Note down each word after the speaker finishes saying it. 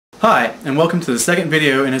Hi, and welcome to the second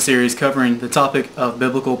video in a series covering the topic of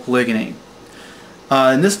biblical polygyny.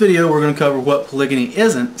 In this video we're going to cover what polygyny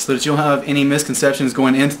isn't so that you don't have any misconceptions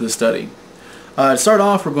going into the study. To start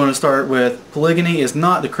off, we're going to start with polygyny is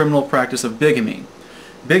not the criminal practice of bigamy.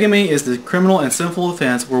 Bigamy is the criminal and sinful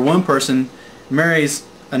offense where one person marries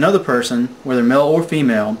another person, whether male or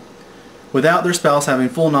female, without their spouse having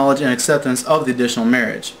full knowledge and acceptance of the additional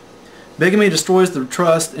marriage. Bigamy destroys the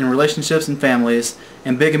trust in relationships and families,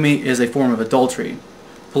 and bigamy is a form of adultery.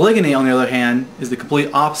 Polygyny, on the other hand, is the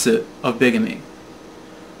complete opposite of bigamy.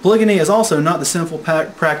 Polygyny is also not the sinful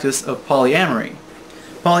practice of polyamory.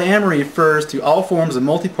 Polyamory refers to all forms of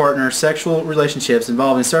multi-partner sexual relationships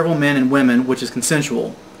involving several men and women, which is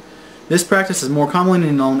consensual. This practice is more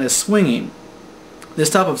commonly known as swinging. This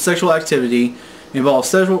type of sexual activity involves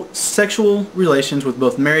sexual relations with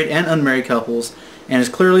both married and unmarried couples and is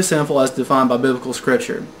clearly sinful as defined by biblical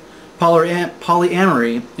scripture.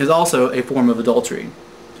 Polyamory is also a form of adultery.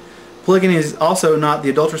 Polygyny is also not the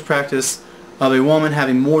adulterous practice of a woman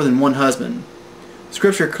having more than one husband.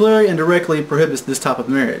 Scripture clearly and directly prohibits this type of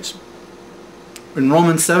marriage. In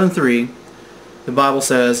Romans 7:3, the Bible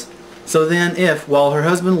says, "So then if, while her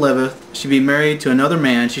husband liveth, she be married to another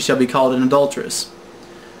man, she shall be called an adulteress.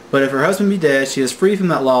 But if her husband be dead, she is free from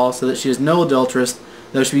that law, so that she is no adulteress,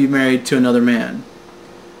 though she be married to another man."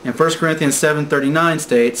 And 1 Corinthians 7:39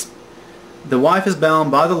 states, "The wife is bound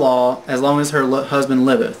by the law as long as her husband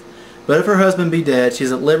liveth. But if her husband be dead, she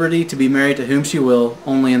is at liberty to be married to whom she will,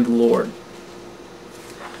 only in the Lord."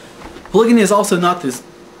 Polygyny is also not the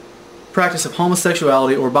practice of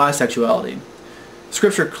homosexuality or bisexuality.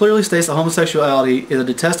 Scripture clearly states that homosexuality is a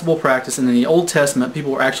detestable practice, and in the Old Testament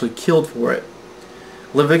people were actually killed for it.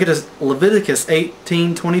 Leviticus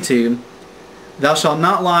 18:22, "Thou shalt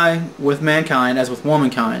not lie with mankind as with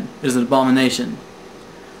womankind. It is an abomination."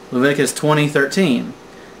 Leviticus 20:13,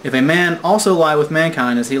 "If a man also lie with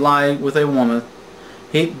mankind as he lie with a woman,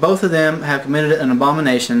 both of them have committed an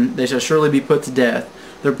abomination, they shall surely be put to death.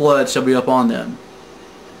 Their blood shall be upon them."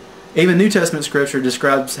 Even New Testament scripture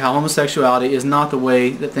describes how homosexuality is not the way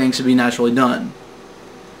that things should be naturally done.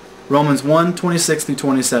 Romans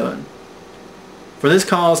 1:26-27, "For this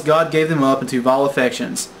cause God gave them up into vile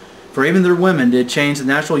affections. For even their women did change the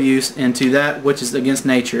natural use into that which is against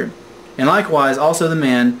nature. And likewise also the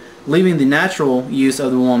men, leaving the natural use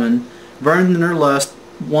of the woman, burned in their lust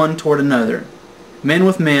one toward another. Men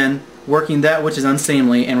with men, working that which is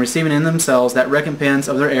unseemly, and receiving in themselves that recompense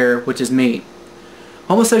of their error which is meet."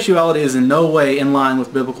 Homosexuality is in no way in line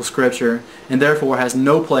with biblical scripture, and therefore has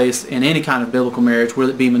no place in any kind of biblical marriage,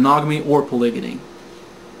 whether it be monogamy or polygyny.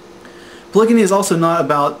 Polygyny is also not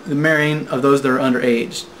about the marrying of those that are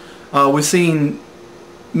underage. We've seen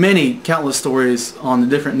countless stories on the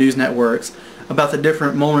different news networks about the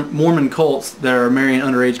different Mormon cults that are marrying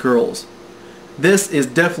underage girls. This is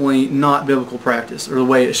definitely not biblical practice or the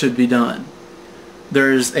way it should be done.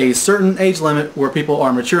 There's a certain age limit where people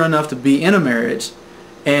are mature enough to be in a marriage,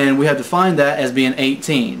 and we have defined that as being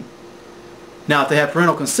 18. Now, if they have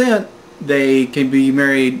parental consent, they can be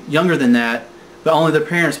married younger than that, but only their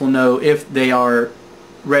parents will know if they are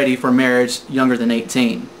ready for marriage younger than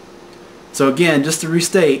 18. So again, just to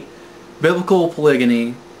restate, biblical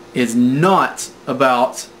polygyny is not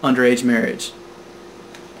about underage marriage.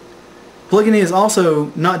 Polygyny is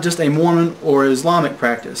also not just a Mormon or Islamic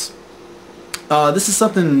practice. This is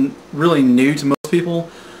something really new to most people.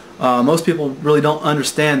 Most people really don't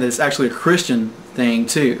understand that it's actually a Christian thing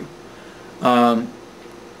too.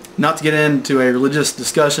 Not to get into a religious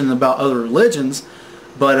discussion about other religions,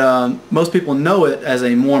 but most people know it as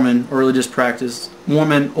a Mormon or religious practice,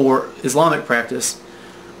 Mormon or Islamic practice.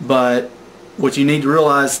 But what you need to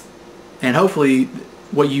realize, and hopefully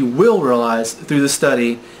what you will realize through this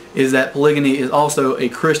study, is that polygyny is also a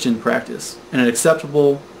Christian practice and an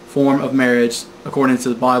acceptable form of marriage according to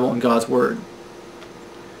the Bible and God's Word.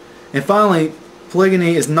 And finally,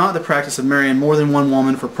 polygyny is not the practice of marrying more than one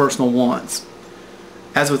woman for personal wants.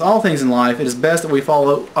 As with all things in life, it is best that we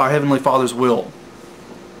follow our Heavenly Father's will.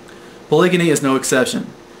 Polygyny is no exception.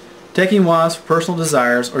 Taking wives for personal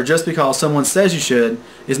desires, or just because someone says you should,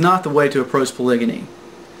 is not the way to approach polygyny.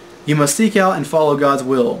 You must seek out and follow God's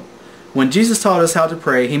will. When Jesus taught us how to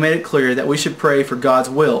pray, He made it clear that we should pray for God's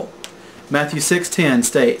will. Matthew 6:10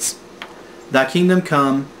 states, "Thy kingdom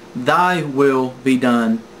come, Thy will be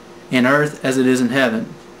done, in earth as it is in heaven."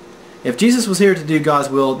 If Jesus was here to do God's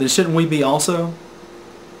will, then shouldn't we be also?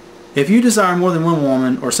 If you desire more than one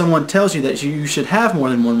woman, or someone tells you that you should have more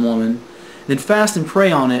than one woman, then fast and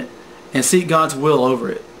pray on it and seek God's will over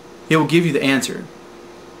it. He will give you the answer.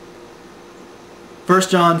 1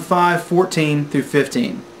 John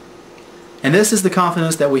 5:14-15. And this is the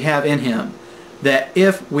confidence that we have in him, that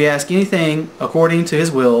if we ask anything according to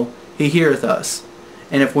his will, he heareth us.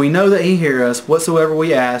 And if we know that he heareth us, whatsoever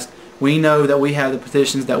we ask, we know that we have the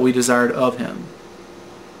petitions that we desired of him.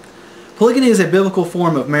 Polygyny is a biblical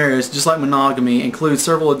form of marriage, just like monogamy, includes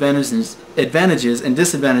several advantages and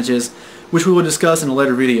disadvantages, which we will discuss in a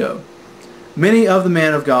later video. Many of the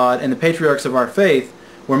men of God and the patriarchs of our faith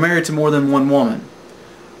were married to more than one woman.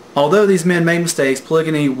 Although these men made mistakes,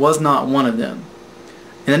 polygyny was not one of them.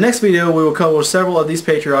 In the next video, we will cover several of these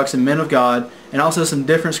patriarchs and men of God, and also some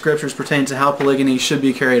different scriptures pertaining to how polygyny should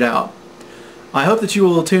be carried out. I hope that you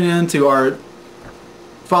will tune in to our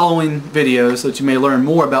following videos so that you may learn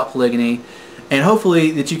more about polygyny, and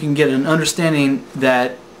hopefully that you can get an understanding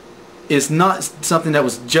that it's not something that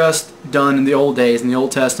was just done in the old days, in the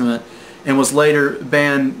Old Testament, and was later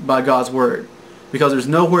banned by God's Word. Because there's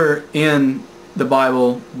nowhere in the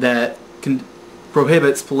Bible that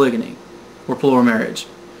prohibits polygyny or plural marriage.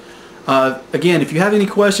 Again, if you have any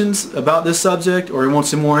questions about this subject or you want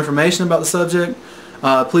some more information about the subject,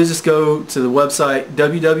 please just go to the website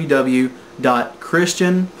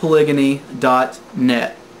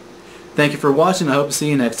www.christianpolygyny.net. Thank you for watching. I hope to see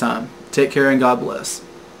you next time. Take care and God bless.